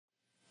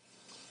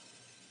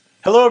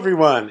Hello,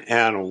 everyone,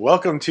 and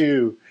welcome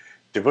to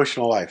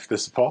Devotional Life.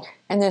 This is Paul.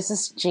 And this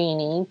is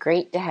Jeannie.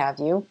 Great to have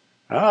you.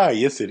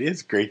 Yes, it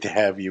is great to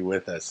have you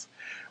with us.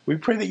 We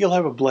pray that you'll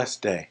have a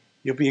blessed day.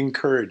 You'll be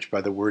encouraged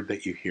by the word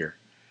that you hear.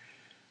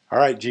 All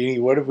right, Jeannie,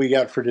 what have we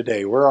got for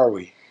today? Where are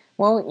we?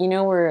 Well,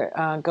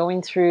 we're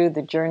going through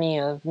the journey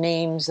of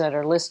names that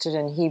are listed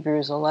in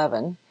Hebrews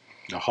 11,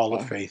 The Hall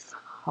of Faith.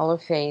 Hall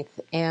of Faith.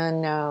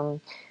 And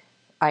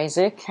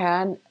Isaac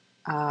had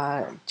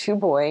two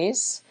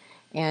boys,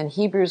 and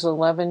Hebrews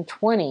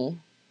 11:20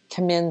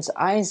 commends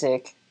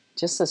Isaac.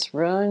 Just this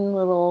one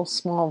little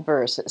small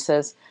verse. It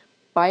says,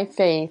 "By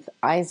faith,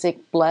 Isaac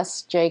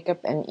blessed Jacob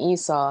and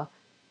Esau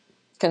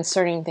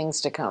concerning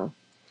things to come."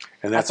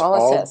 And that's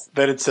all it says.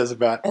 That it says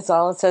about That's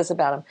all it says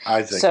about him.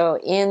 Isaac. So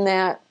in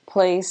that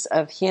place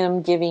of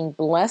him giving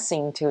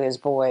blessing to his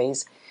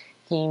boys,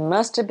 he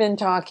must have been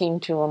talking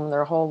to them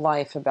their whole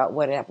life about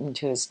what happened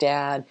to his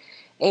dad,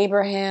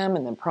 Abraham,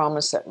 and the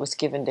promise that was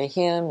given to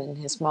him and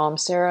his mom,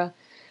 Sarah,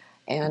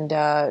 and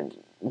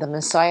the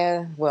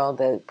Messiah,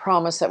 the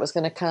promise that was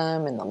going to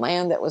come and the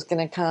land that was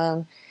going to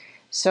come.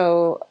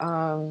 So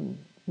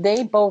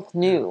they both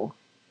knew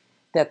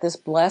that this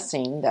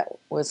blessing that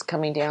was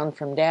coming down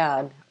from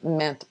Dad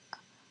meant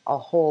a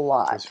whole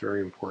lot. That's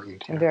very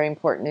important. Yeah. Very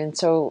important. And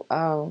so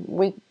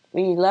we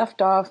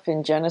left off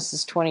in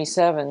Genesis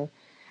 27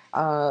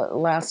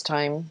 last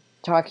time,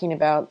 talking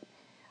about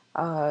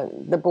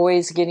the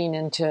boys getting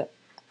into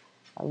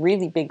a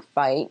really big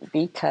fight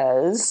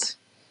because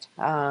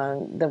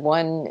the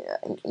one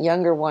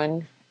younger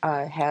one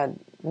had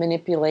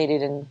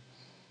manipulated and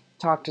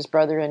talked his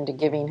brother into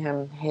giving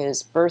him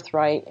his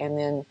birthright, and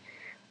then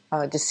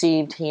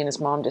he and his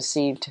mom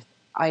deceived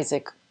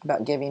Isaac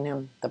about giving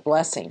him the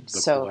blessing.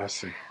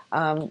 Blessing.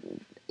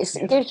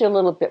 It gives you a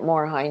little bit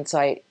more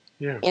insight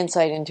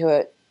into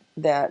it,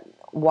 that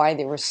why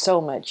there was so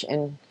much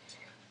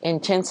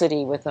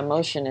intensity with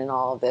emotion in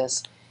all of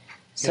this.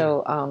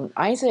 So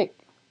Isaac...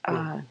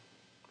 I'd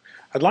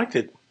like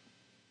to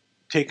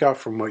take off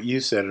from what you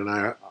said, and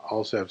I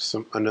also have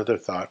another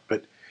thought,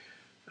 but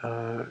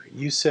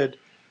you said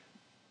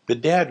the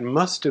dad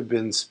must have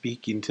been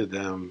speaking to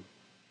them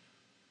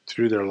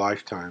through their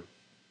lifetime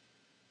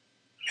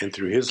and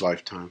through his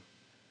lifetime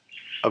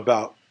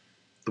about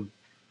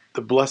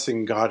the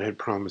blessing God had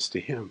promised to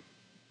him,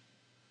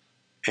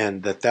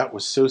 and that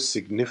was so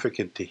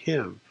significant to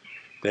him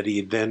that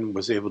he then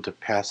was able to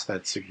pass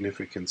that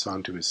significance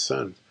on to his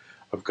sons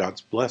of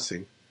God's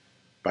blessing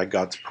by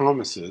God's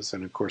promises,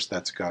 and of course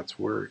that's God's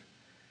word.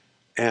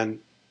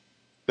 And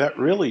that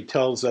really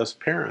tells us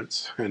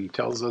parents and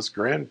tells us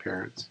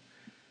grandparents,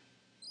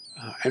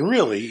 and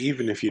really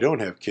even if you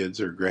don't have kids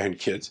or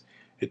grandkids,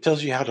 it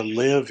tells you how to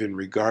live in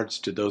regards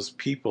to those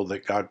people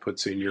that God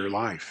puts in your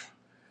life,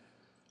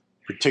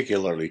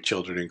 particularly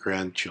children and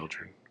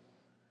grandchildren,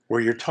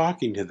 where you're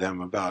talking to them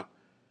about,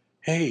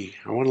 hey,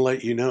 I want to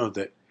let you know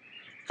that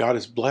God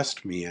has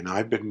blessed me, and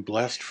I've been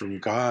blessed from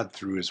God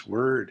through His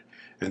Word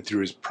and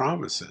through His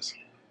promises.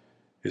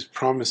 His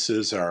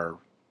promises are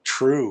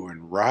true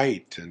and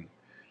right and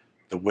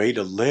the way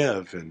to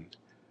live, and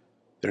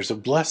there's a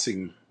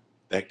blessing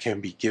that can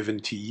be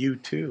given to you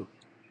too.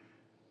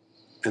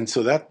 And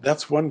so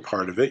that's one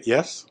part of it,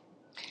 yes?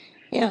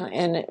 Yeah,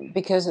 and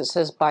because it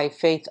says by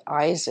faith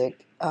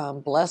Isaac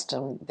blessed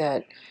him,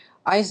 that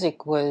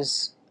Isaac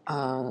was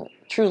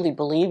truly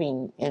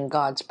believing in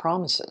God's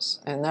promises,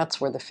 and that's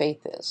where the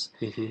faith is,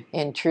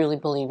 and truly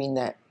believing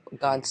that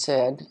God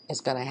said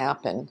is going to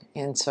happen.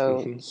 And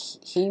so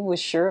he was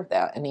sure of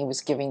that, and he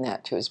was giving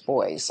that to his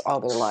boys all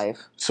their life.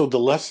 So the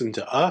lesson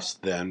to us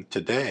then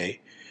today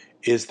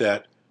is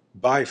that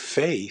by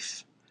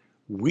faith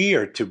we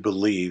are to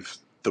believe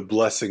the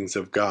blessings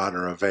of God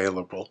are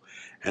available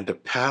and to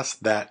pass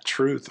that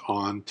truth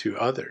on to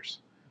others.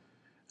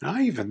 And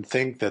I even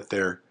think that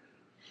there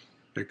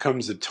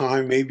comes a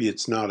time, maybe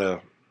it's not a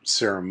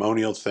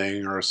ceremonial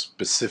thing or a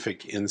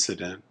specific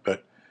incident,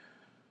 but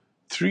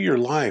through your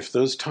life,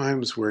 those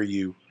times where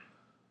you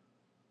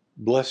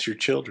bless your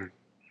children,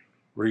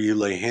 where you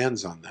lay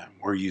hands on them,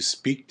 where you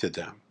speak to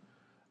them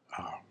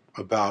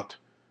about,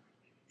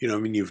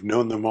 you've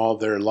known them all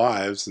their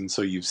lives, and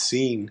so you've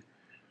seen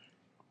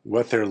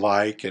what they're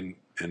like, and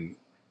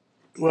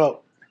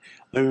well,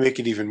 let me make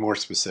it even more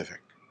specific.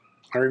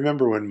 I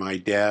remember when my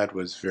dad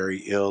was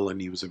very ill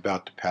and he was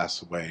about to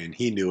pass away, and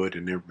he knew it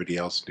and everybody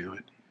else knew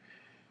it.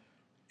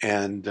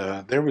 And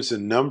there was a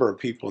number of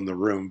people in the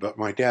room, but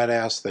my dad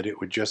asked that it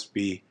would just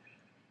be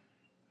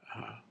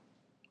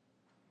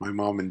my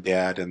mom and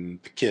dad and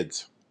the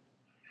kids.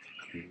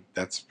 And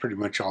that's pretty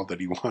much all that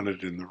he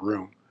wanted in the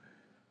room.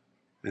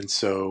 And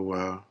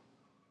so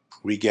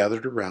we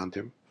gathered around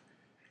him,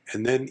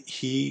 and then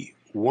he,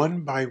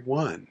 one by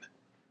one,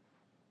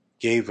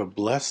 gave a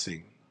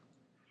blessing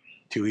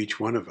to each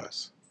one of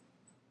us.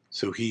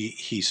 So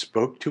he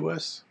spoke to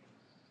us,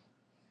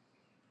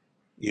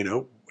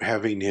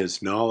 having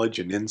his knowledge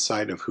and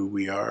insight of who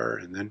we are,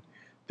 and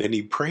then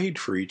he prayed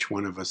for each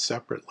one of us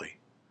separately.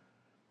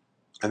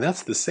 And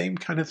that's the same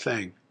kind of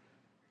thing.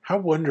 How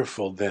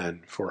wonderful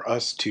then for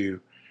us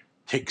to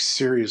take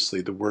seriously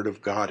the Word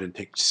of God and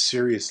take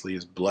seriously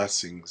His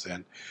blessings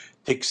and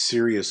take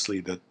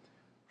seriously that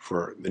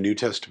for the New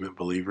Testament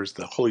believers,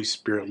 the Holy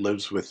Spirit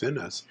lives within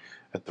us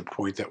at the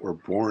point that we're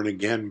born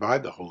again by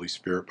the Holy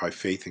Spirit by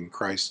faith in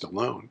Christ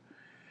alone.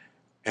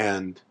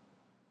 And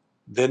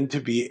then to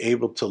be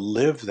able to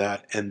live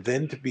that, and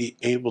then to be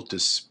able to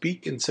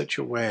speak in such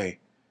a way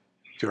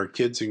to our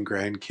kids and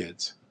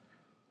grandkids.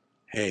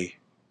 Hey,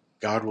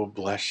 God will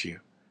bless you.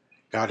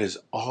 God has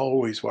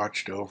always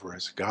watched over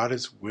us. God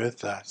is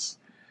with us.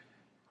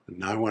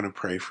 And I want to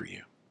pray for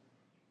you.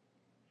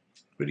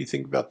 What do you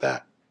think about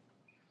that?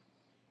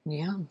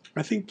 Yeah.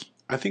 I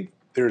think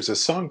there's a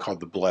song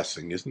called The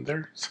Blessing, isn't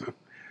there?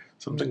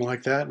 Something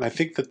like that. And I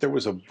think that there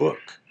was a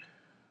book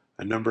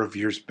a number of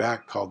years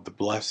back called The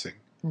Blessing.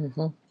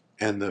 Mm-hmm.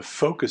 And the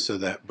focus of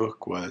that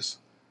book was,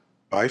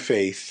 by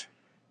faith,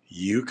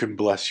 you can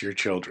bless your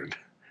children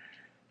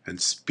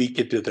and speak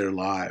into their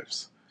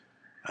lives.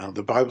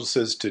 The Bible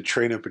says to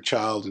train up a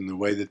child in the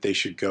way that they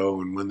should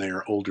go, and when they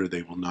are older,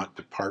 they will not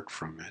depart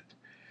from it.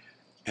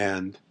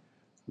 And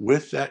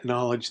with that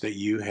knowledge that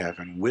you have,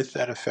 and with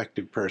that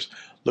effective prayers,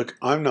 look,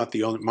 I'm not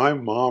the only, my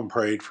mom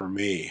prayed for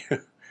me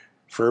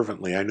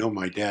fervently. I know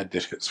my dad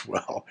did as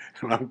well,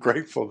 and I'm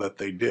grateful that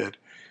they did.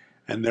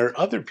 And there are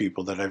other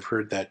people that I've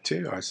heard that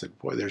too. I said,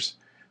 boy,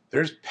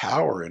 there's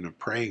power in a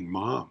praying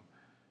mom,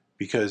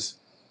 because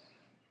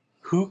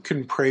who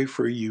can pray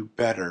for you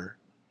better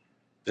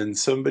than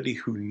somebody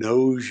who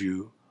knows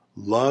you,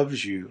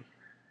 loves you,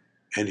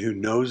 and who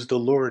knows the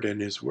Lord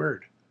and His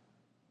Word?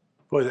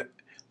 Boy,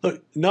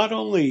 look, not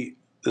only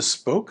the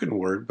spoken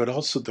word, but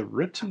also the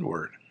written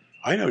word.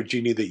 I know,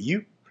 Jeannie, that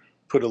you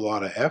put a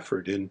lot of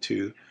effort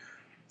into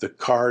the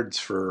cards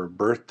for a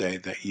birthday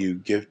that you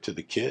give to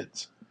the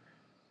kids.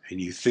 And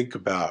you think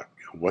about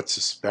what's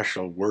a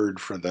special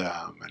word for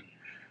them and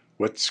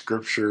what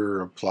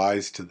scripture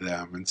applies to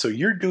them. And so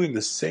you're doing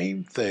the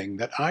same thing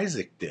that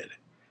Isaac did.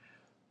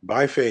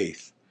 By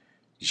faith,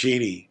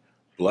 Jeannie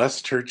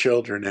blessed her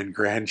children and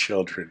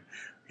grandchildren,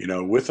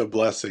 with a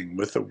blessing,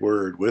 with a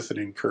word, with an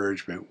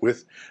encouragement,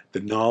 with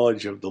the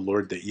knowledge of the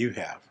Lord that you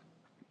have.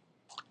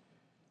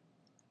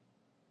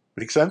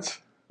 Make sense?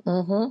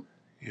 Mm-hmm.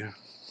 Yeah.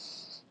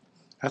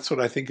 That's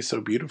what I think is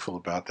so beautiful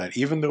about that.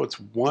 Even though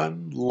it's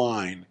one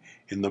line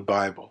in the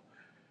Bible.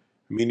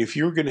 I mean, if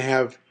you were going to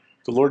have,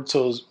 the Lord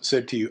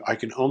said to you, I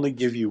can only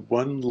give you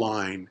one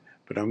line,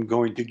 but I'm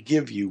going to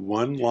give you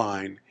one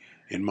line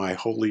in my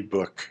holy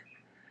book.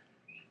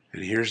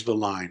 And here's the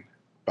line.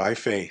 By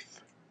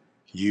faith,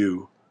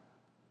 you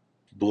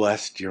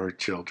blessed your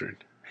children.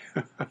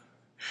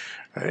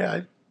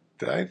 I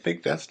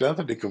think that's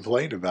nothing to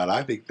complain about.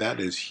 I think that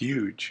is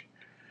huge.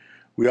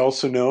 We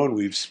also know, and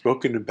we've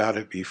spoken about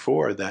it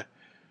before, that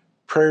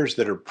prayers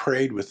that are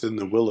prayed within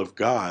the will of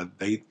God,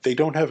 they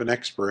don't have an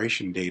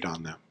expiration date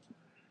on them.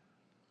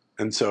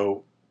 And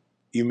so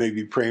you may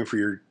be praying for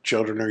your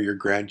children or your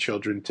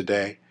grandchildren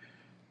today,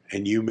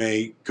 and you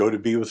may go to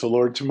be with the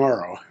Lord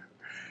tomorrow.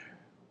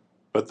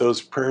 But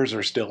those prayers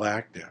are still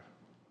active.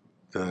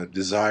 The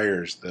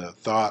desires, the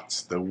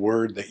thoughts, the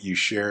word that you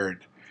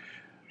shared.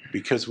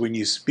 Because when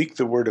you speak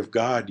the word of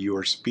God, you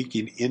are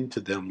speaking into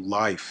them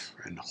life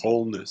and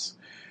wholeness.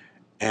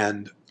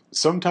 And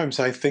sometimes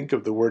I think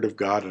of the word of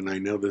God, and I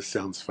know this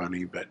sounds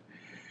funny, but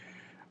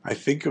I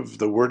think of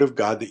the word of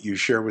God that you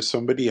share with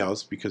somebody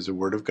else, because the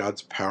word of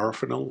God's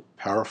powerful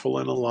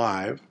and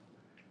alive.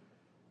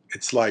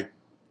 It's like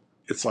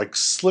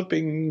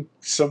slipping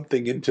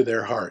something into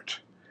their heart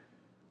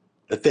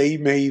that they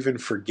may even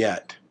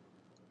forget.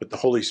 But the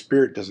Holy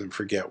Spirit doesn't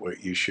forget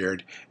what you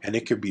shared, and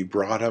it can be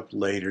brought up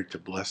later to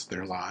bless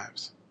their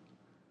lives.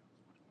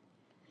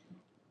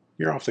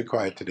 You're awfully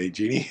quiet today,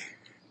 Jeannie.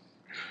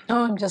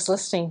 Oh, I'm just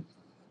listening.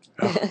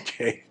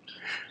 Okay.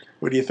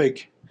 What do you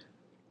think?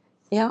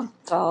 Yeah,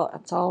 it's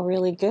all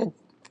really good.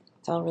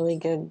 It's all really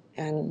good.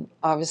 And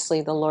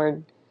obviously the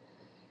Lord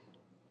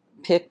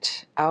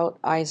picked out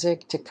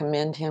Isaac to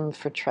commend him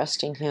for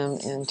trusting him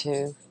and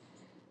to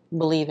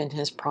believe in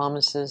his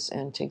promises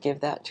and to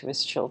give that to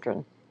his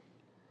children.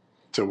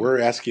 So we're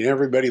asking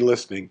everybody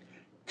listening,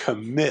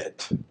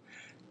 commit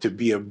to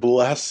be a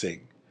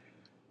blessing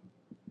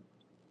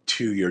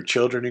to your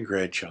children and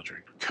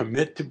grandchildren.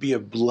 Commit to be a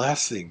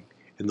blessing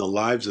in the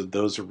lives of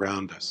those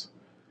around us.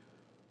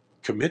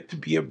 Commit to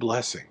be a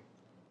blessing.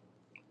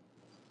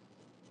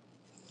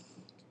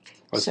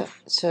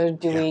 So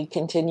do we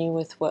continue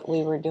with what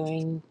we were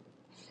doing?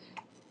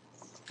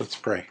 Let's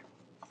pray.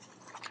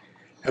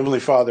 Heavenly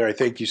Father, I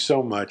thank you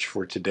so much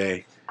for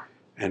today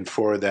and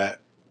for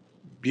that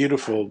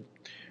beautiful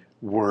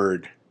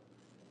word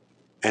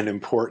and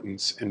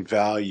importance and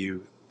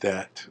value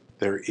that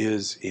there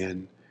is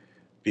in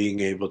being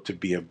able to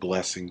be a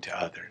blessing to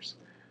others.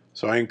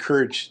 So I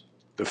encourage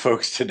the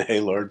folks today,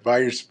 Lord, by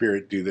your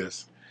Spirit, do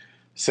this.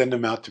 Send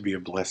them out to be a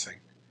blessing,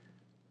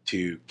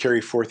 to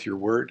carry forth your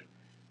word,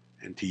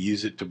 and to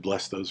use it to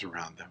bless those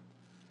around them.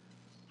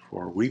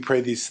 For we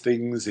pray these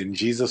things in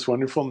Jesus'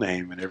 wonderful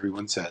name, and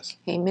everyone says,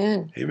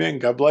 Amen. Amen.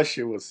 God bless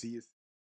you. We'll see you soon.